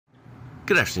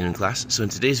Good afternoon, class. So in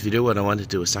today's video, what I wanted to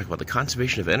do is talk about the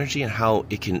conservation of energy and how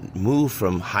it can move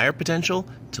from higher potential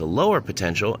to lower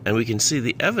potential, and we can see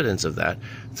the evidence of that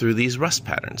through these rust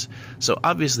patterns. So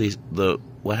obviously,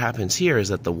 what happens here is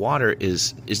that the water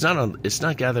is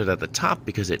not gathered at the top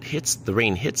because the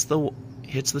rain hits the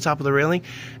top of the railing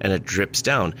and it drips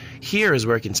down. Here is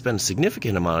where it can spend a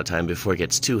significant amount of time before it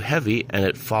gets too heavy and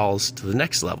it falls to the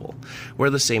next level, where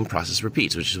the same process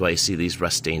repeats, which is why you see these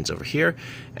rust stains over here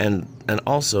and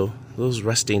also those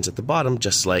rust stains at the bottom,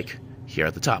 just like here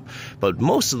at the top. But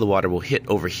most of the water will hit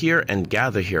over here and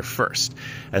gather here first.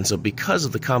 And so because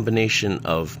of the combination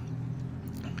of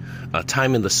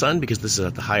time in the sun, because this is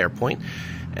at the higher point,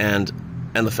 and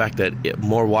the fact that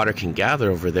more water can gather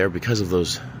over there because of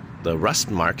the rust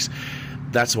marks,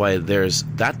 that's why there's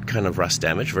that kind of rust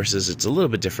damage, versus it's a little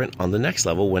bit different on the next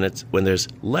level when there's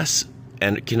less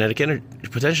kinetic energy,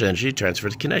 potential energy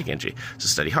transferred to kinetic energy. So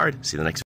study hard. See you in the next video.